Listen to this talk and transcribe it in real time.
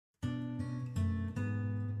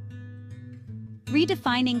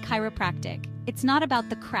Redefining chiropractic. It's not about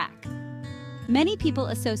the crack. Many people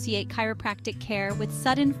associate chiropractic care with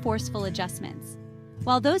sudden, forceful adjustments.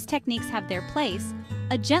 While those techniques have their place,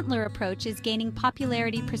 a gentler approach is gaining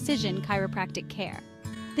popularity: precision chiropractic care.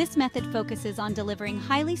 This method focuses on delivering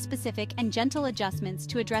highly specific and gentle adjustments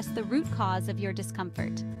to address the root cause of your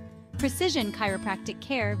discomfort. Precision chiropractic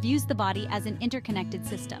care views the body as an interconnected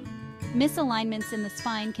system. Misalignments in the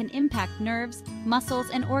spine can impact nerves, muscles,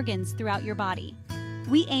 and organs throughout your body.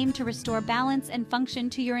 We aim to restore balance and function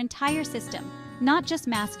to your entire system, not just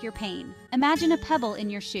mask your pain. Imagine a pebble in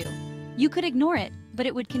your shoe. You could ignore it, but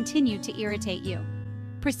it would continue to irritate you.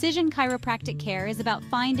 Precision chiropractic care is about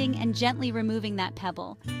finding and gently removing that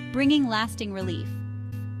pebble, bringing lasting relief.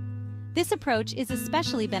 This approach is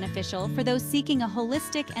especially beneficial for those seeking a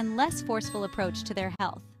holistic and less forceful approach to their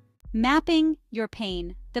health. Mapping your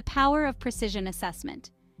pain, the power of precision assessment.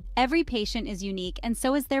 Every patient is unique, and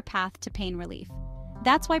so is their path to pain relief.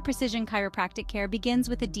 That's why precision chiropractic care begins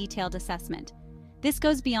with a detailed assessment. This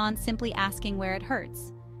goes beyond simply asking where it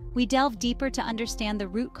hurts. We delve deeper to understand the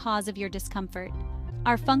root cause of your discomfort.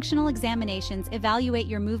 Our functional examinations evaluate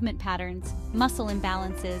your movement patterns, muscle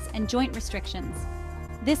imbalances, and joint restrictions.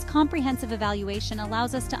 This comprehensive evaluation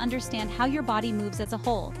allows us to understand how your body moves as a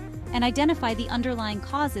whole and identify the underlying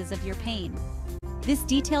causes of your pain. This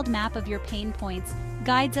detailed map of your pain points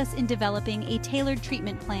guides us in developing a tailored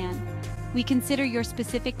treatment plan. We consider your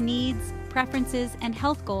specific needs, preferences, and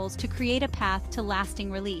health goals to create a path to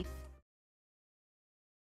lasting relief.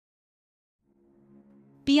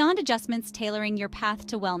 Beyond adjustments, tailoring your path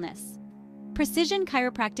to wellness. Precision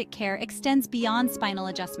chiropractic care extends beyond spinal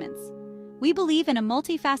adjustments. We believe in a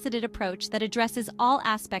multifaceted approach that addresses all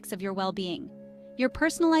aspects of your well-being. Your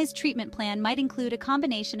personalized treatment plan might include a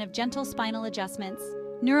combination of gentle spinal adjustments,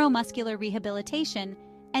 neuromuscular rehabilitation,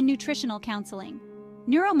 and nutritional counseling.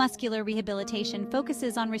 Neuromuscular rehabilitation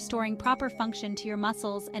focuses on restoring proper function to your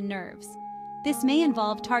muscles and nerves. This may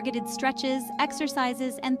involve targeted stretches,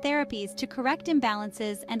 exercises, and therapies to correct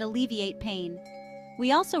imbalances and alleviate pain.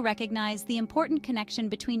 We also recognize the important connection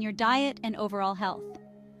between your diet and overall health.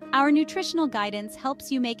 Our nutritional guidance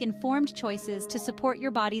helps you make informed choices to support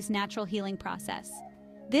your body's natural healing process.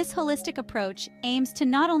 This holistic approach aims to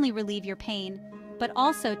not only relieve your pain, but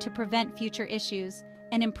also to prevent future issues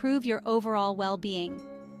and improve your overall well-being.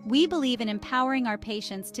 We believe in empowering our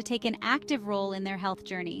patients to take an active role in their health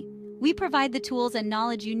journey. We provide the tools and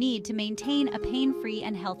knowledge you need to maintain a pain-free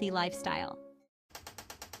and healthy lifestyle.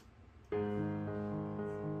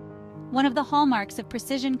 One of the hallmarks of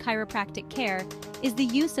precision chiropractic care is the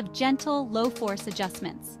use of gentle, low-force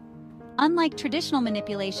adjustments. Unlike traditional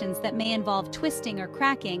manipulations that may involve twisting or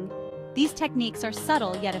cracking, these techniques are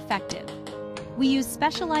subtle yet effective. We use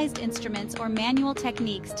specialized instruments or manual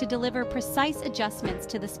techniques to deliver precise adjustments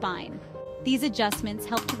to the spine. These adjustments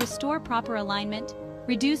help to restore proper alignment,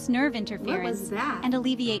 reduce nerve interference, and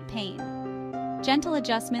alleviate pain. Gentle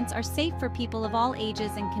adjustments are safe for people of all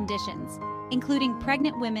ages and conditions, including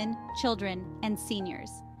pregnant women, children, and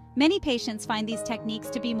seniors. Many patients find these techniques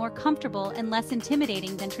to be more comfortable and less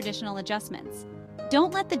intimidating than traditional adjustments.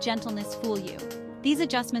 Don't let the gentleness fool you. These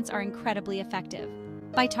adjustments are incredibly effective.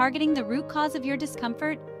 By targeting the root cause of your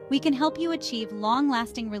discomfort, we can help you achieve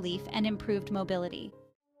long-lasting relief and improved mobility.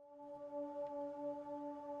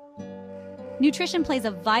 Nutrition plays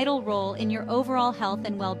a vital role in your overall health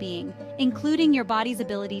and well-being, including your body's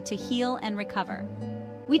ability to heal and recover.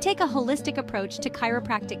 We take a holistic approach to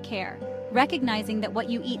chiropractic care, recognizing that what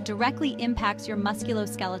you eat directly impacts your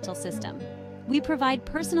musculoskeletal system. We provide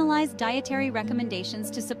personalized dietary recommendations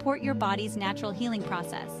to support your body's natural healing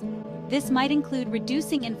process. This might include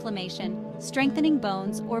reducing inflammation, strengthening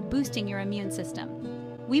bones, or boosting your immune system.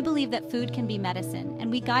 We believe that food can be medicine, and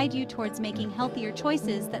we guide you towards making healthier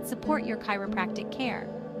choices that support your chiropractic care.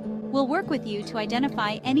 We'll work with you to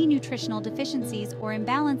identify any nutritional deficiencies or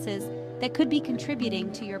imbalances that could be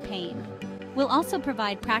contributing to your pain. We'll also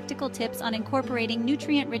provide practical tips on incorporating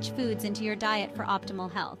nutrient-rich foods into your diet for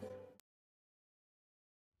optimal health.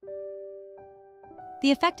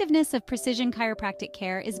 The effectiveness of precision chiropractic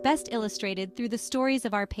care is best illustrated through the stories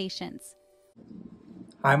of our patients.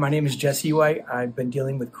 Hi, my name is Jesse White. I've been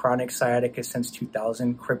dealing with chronic sciatica since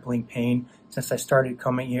 2000, crippling pain. Since I started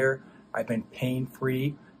coming here, I've been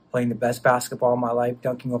pain-free, playing the best basketball of my life,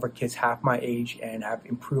 dunking over kids half my age, and have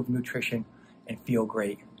improved nutrition and feel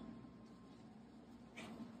great.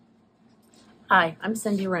 Hi, I'm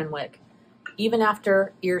Cindy Renwick. Even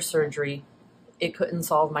after ear surgery, it couldn't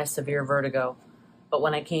solve my severe vertigo. But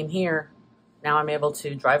when I came here, now I'm able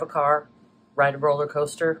to drive a car, ride a roller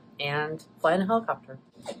coaster, and fly in a helicopter.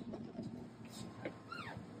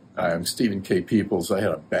 I'm Stephen K. Peoples. I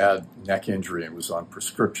had a bad neck injury and was on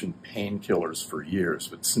prescription painkillers for years.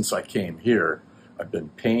 But since I came here, I've been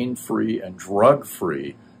pain-free and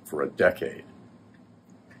drug-free for a decade.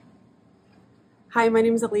 Hi, my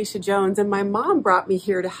name is Alicia Jones, and my mom brought me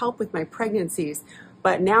here to help with my pregnancies.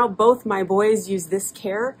 But now both my boys use this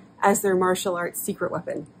care as their martial arts secret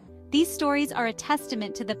weapon. These stories are a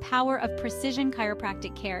testament to the power of precision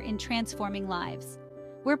chiropractic care in transforming lives.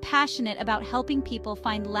 We're passionate about helping people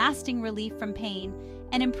find lasting relief from pain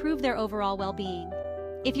and improve their overall well-being.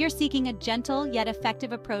 If you're seeking a gentle yet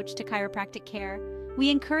effective approach to chiropractic care,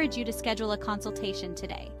 we encourage you to schedule a consultation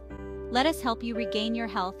today. Let us help you regain your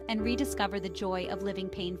health and rediscover the joy of living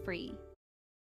pain-free.